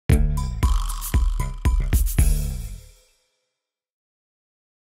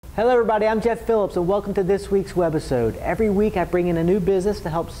Hello everybody, I'm Jeff Phillips and welcome to this week's webisode. Every week I bring in a new business to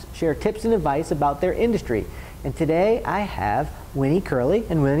help share tips and advice about their industry. And today I have Wini Curly.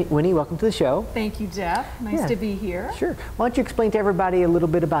 And Wini, welcome to the show. Thank you, Jeff. Nice to be here. Sure. Why don't you explain to everybody a little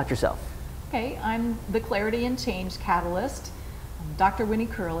bit about yourself? Okay, I'm the Clarity and Change Catalyst. I'm Dr. Wini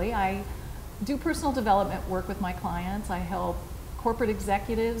Curly. I do personal development work with my clients. I help corporate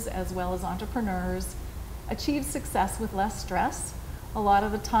executives as well as entrepreneurs achieve success with less stress. A lot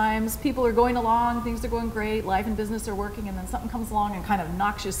of the times people are going along, things are going great, life and business are working, and then something comes along and kind of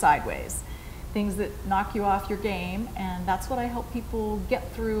knocks you sideways. Things that knock you off your game, and that's what I help people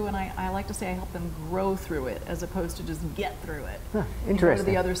get through, and I like to say I help them grow through it as opposed to just get through it. Huh, interesting. Go to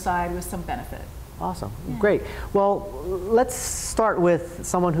the other side with some benefit. Awesome. Yeah. Great. Well, let's start with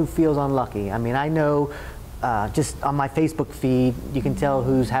someone who feels unlucky. I mean, I know just on my Facebook feed, you can tell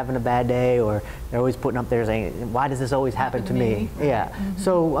who's having a bad day, or they're always putting up there saying, why does this always happen to me? Right. Yeah.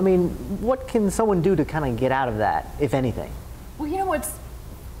 So, I mean, what can someone do to kind of get out of that, if anything? Well, you know what's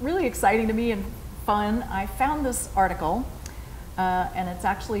really exciting to me and fun? I found this article, and it's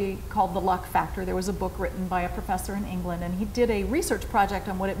actually called The Luck Factor. There was a book written by a professor in England, and he did a research project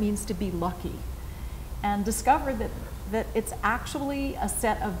on what it means to be lucky, and discovered that it's actually a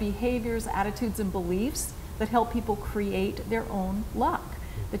set of behaviors, attitudes, and beliefs that help people create their own luck.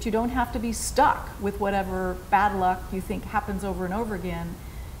 That you don't have to be stuck with whatever bad luck you think happens over and over again.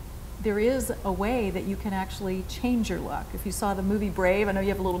 There is a way that you can actually change your luck. If you saw the movie Brave, I know you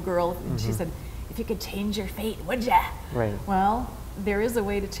have a little girl, and she said, if you could change your fate, would ya? Right. Well, there is a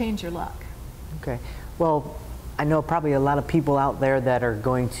way to change your luck. Okay. Well, I know probably a lot of people out there that are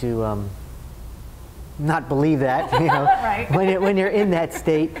going to not believe that, you know, right. when you're in that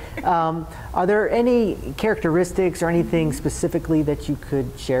state. Are there any characteristics or anything specifically that you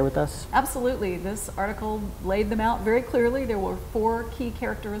could share with us? Absolutely. This article laid them out very clearly. There were 4 key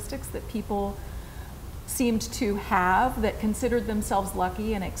characteristics that people seemed to have that considered themselves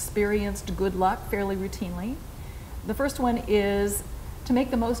lucky and experienced good luck fairly routinely. The first one is to make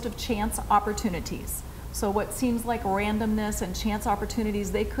the most of chance opportunities. So what seems like randomness and chance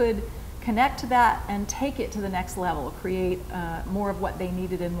opportunities, they could connect to that and take it to the next level, create more of what they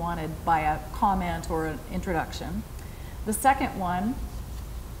needed and wanted by a comment or an introduction. The second one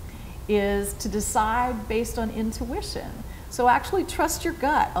is to decide based on intuition. So actually trust your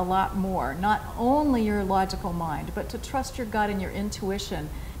gut a lot more, not only your logical mind, but to trust your gut and your intuition.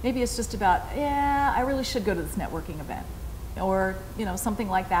 Maybe it's just about, yeah, I really should go to this networking event, or you know, something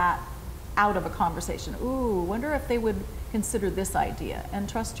like that out of a conversation. Ooh, wonder if they would consider this idea, and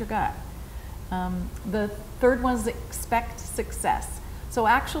trust your gut. The third one is expect success. So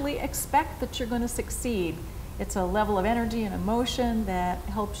actually expect that you're going to succeed. It's a level of energy and emotion that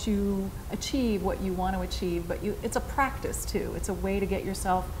helps you achieve what you want to achieve, but it's a practice too. It's a way to get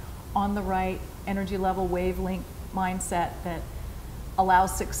yourself on the right energy level, wavelength mindset that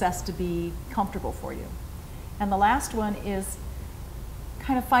allows success to be comfortable for you. And the last one is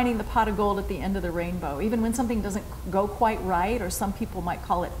kind of finding the pot of gold at the end of the rainbow. Even when something doesn't go quite right, or some people might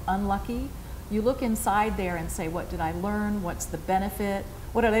call it unlucky, you look inside there and say, what did I learn? What's the benefit?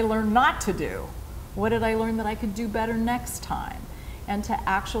 What did I learn not to do? What did I learn that I could do better next time? And to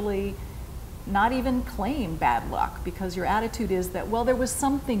actually not even claim bad luck, because your attitude is that, well, there was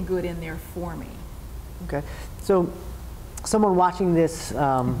something good in there for me. Okay. So someone watching this, you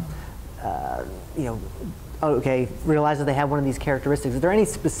know, okay, realize that they have one of these characteristics. Is there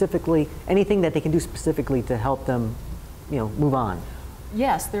anything that they can do specifically to help them, you know, move on?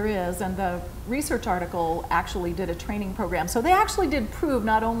 Yes, there is, and the research article actually did a training program. So they actually did prove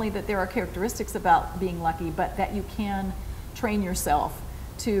not only that there are characteristics about being lucky, but that you can train yourself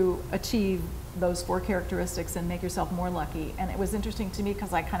to achieve those 4 characteristics and make yourself more lucky. And it was interesting to me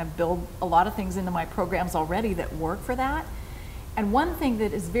because I kind of build a lot of things into my programs already that work for that. And one thing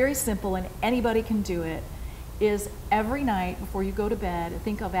that is very simple, and anybody can do it, is every night before you go to bed,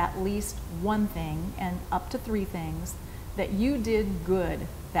 think of at least 1 thing and up to 3 things that you did good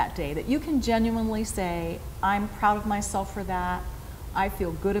that day, that you can genuinely say, I'm proud of myself for that, I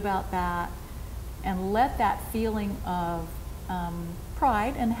feel good about that, and let that feeling of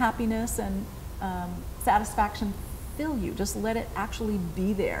pride and happiness and satisfaction fill you. Just let it actually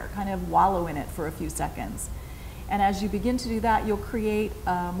be there, kind of wallow in it for a few seconds. And as you begin to do that, you'll create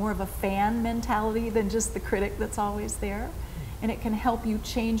more of a fan mentality than just the critic that's always there, and it can help you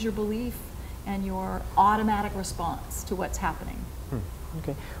change your belief and your automatic response to what's happening.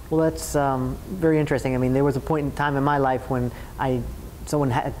 Okay. Well, that's very interesting. I mean, there was a point in time in my life when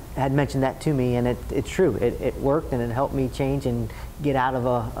someone had mentioned that to me, and it's true. It worked, and it helped me change and get out of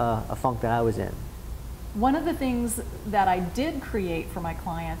a funk that I was in. One of the things that I did create for my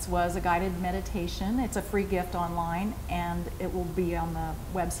clients was a guided meditation. It's a free gift online, and it will be on the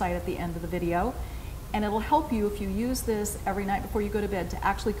website at the end of the video. And it'll help you, if you use this every night before you go to bed, to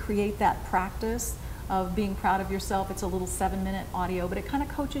actually create that practice of being proud of yourself. It's a little 7-minute audio, but it kind of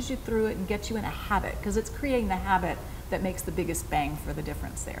coaches you through it and gets you in a habit, because it's creating the habit that makes the biggest bang for the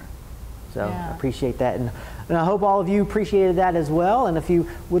difference there. So Yeah. I appreciate that, and I hope all of you appreciated that as well. And if you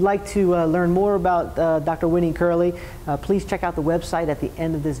would like to learn more about Dr. Wini Curly, please check out the website at the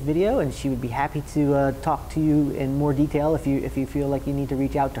end of this video, and she would be happy to talk to you in more detail if you feel like you need to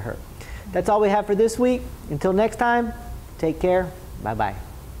reach out to her. That's all we have for this week. Until next time, take care. Bye-bye.